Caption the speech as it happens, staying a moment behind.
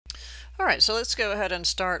All right, so let's go ahead and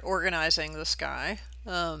start organizing this guy.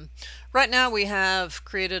 Right now we have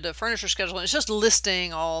created a furniture schedule, and it's just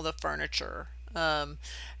listing all the furniture.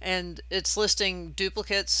 And it's listing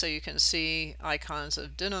duplicates, so you can see icons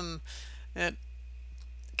of denim and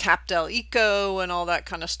Capdel Eco and all that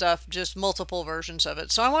kind of stuff, just multiple versions of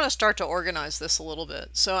it. So I want to start to organize this a little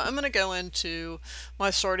bit. So I'm going to go into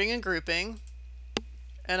my sorting and grouping,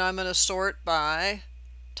 and I'm going to sort by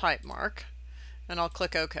type mark. And I'll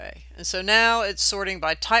click OK. And so now it's sorting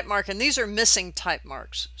by type mark, and these are missing type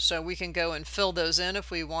marks. So we can go and fill those in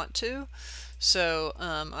if we want to. So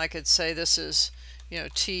I could say this is,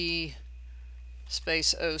 T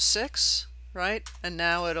space 06, right? And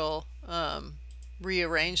now it'll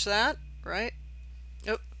rearrange that, right?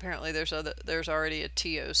 Oh, apparently there's already a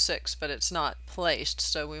T06, but it's not placed,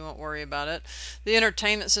 so we won't worry about it. The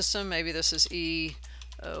entertainment system, maybe this is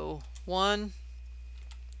E01.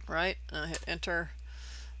 Right, hit enter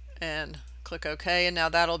and click OK, and now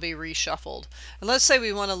that'll be reshuffled. And let's say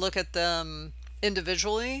we want to look at them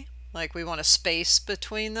individually, like we want a space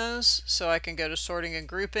between those, so I can go to sorting and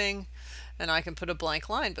grouping and I can put a blank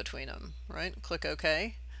line between them, right? Click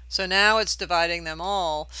OK. So now it's dividing them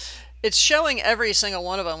all. It's showing every single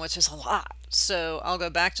one of them, which is a lot. So I'll go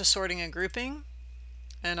back to sorting and grouping,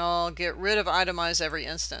 and I'll get rid of itemize every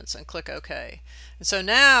instance and click OK. And so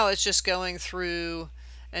now it's just going through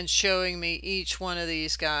and showing me each one of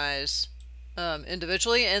these guys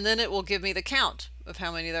individually, and then it will give me the count of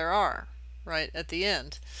how many there are right at the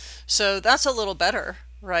end. So that's a little better,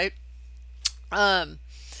 right?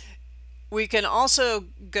 We can also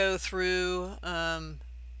go through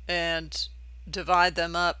and divide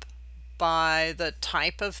them up by the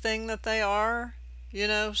type of thing that they are,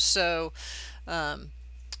 so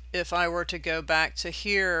if I were to go back to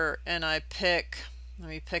here and let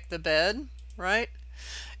me pick the bed, right?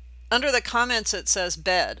 Under the comments it says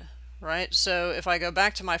bed, right? So if I go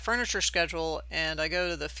back to my furniture schedule and I go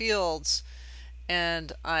to the fields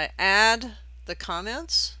and I add the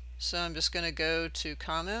comments, so I'm just going to go to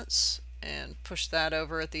comments and push that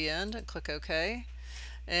over at the end and click OK.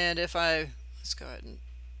 And if let's go ahead and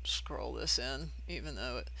scroll this in, even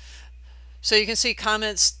though so you can see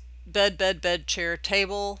comments, bed, chair,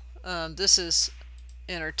 table. This is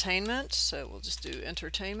entertainment, so we'll just do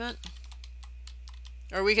entertainment.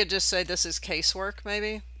 Or we could just say this is casework,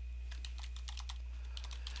 maybe.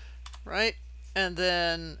 Right? And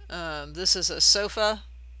then this is a sofa,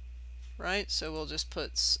 right? So we'll just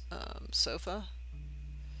put sofa.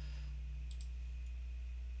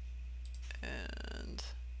 And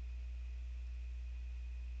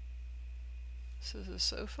this is a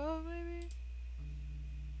sofa, maybe?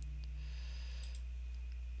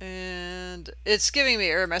 And it's giving me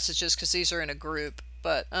error messages because these are in a group.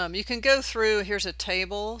 But you can go through, here's a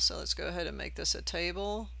table, so let's go ahead and make this a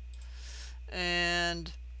table.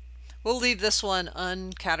 And we'll leave this one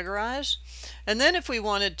uncategorized. And then if we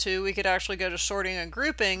wanted to, we could actually go to sorting and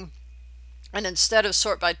grouping, and instead of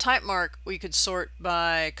sort by type mark, we could sort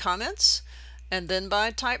by comments and then by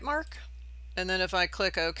type mark. And then if I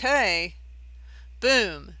click OK,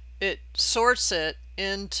 boom, it sorts it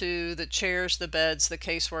into the chairs, the beds, the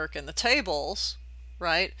casework, and the tables.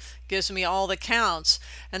 Right, gives me all the counts,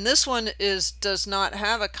 and this one does not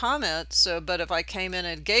have a comment. So, but if I came in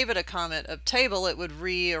and gave it a comment of table, it would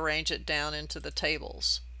rearrange it down into the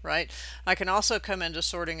tables. Right. I can also come into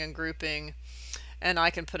sorting and grouping, and I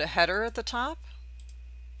can put a header at the top.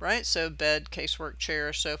 Right. So bed, casework,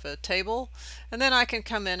 chair, sofa, table, and then I can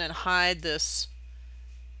come in and hide this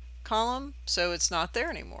column so it's not there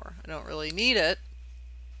anymore. I don't really need it.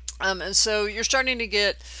 And so you're starting to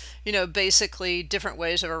get basically different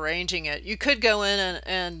ways of arranging it. You could go in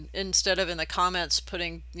and instead of in the comments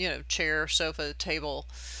putting, chair, sofa, table,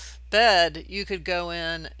 bed, you could go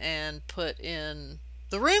in and put in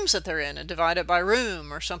the rooms that they're in and divide it by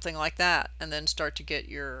room or something like that, and then start to get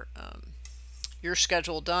your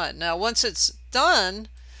schedule done. Now once it's done,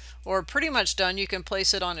 or pretty much done, you can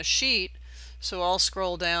place it on a sheet. So I'll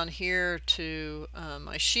scroll down here to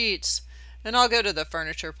my sheets, and I'll go to the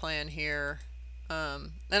furniture plan here.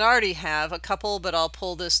 And I already have a couple, but I'll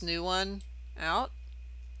pull this new one out.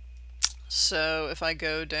 So if I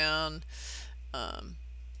go down,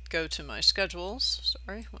 go to my schedules,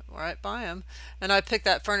 sorry, went right by them, and I pick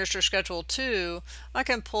that furniture schedule 2, I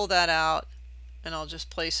can pull that out and I'll just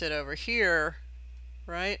place it over here,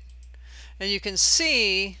 right? And you can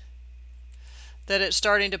see that it's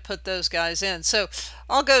starting to put those guys in. So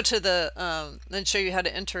I'll go to the, and show you how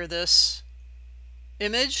to enter this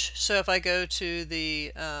image. So if I go to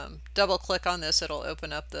the double click on this, it'll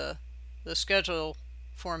open up the schedule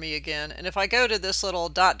for me again. And if I go to this little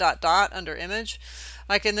dot dot dot under image,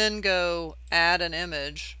 I can then go add an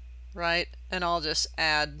image, right? And I'll just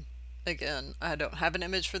add, again, I don't have an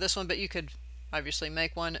image for this one, but you could obviously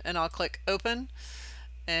make one, and I'll click open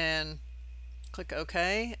and click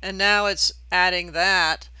OK. And now it's adding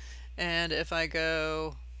that. And if I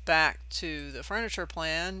go back to the furniture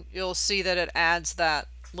plan, you'll see that it adds that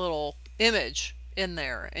little image in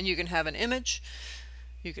there. And you can have an image,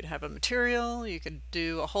 you could have a material, you could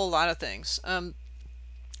do a whole lot of things.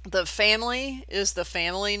 The family is the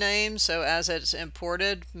family name, so as it's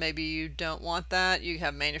imported, maybe you don't want that. You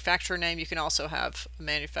have manufacturer name. You can also have a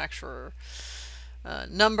manufacturer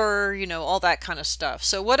number, all that kind of stuff.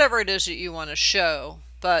 So whatever it is that you want to show,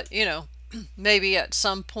 but maybe at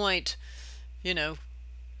some point,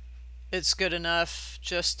 it's good enough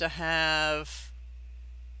just to have,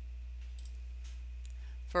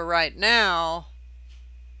 for right now,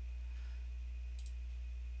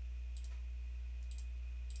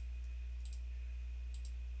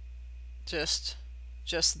 just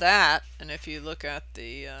that. And if you look at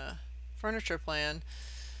the furniture plan,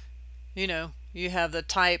 you have the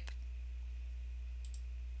type,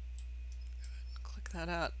 click that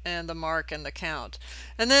out, and the mark and the count.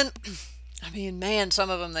 And then I mean, man, some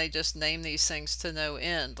of them, they just name these things to no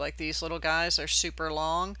end. Like these little guys are super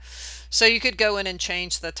long. So you could go in and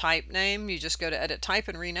change the type name. You just go to edit type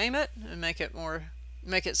and rename it and make it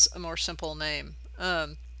a more simple name.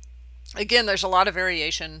 Again, there's a lot of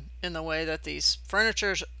variation in the way that this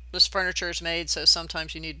furniture is made, so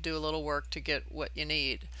sometimes you need to do a little work to get what you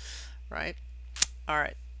need, right? All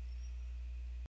right.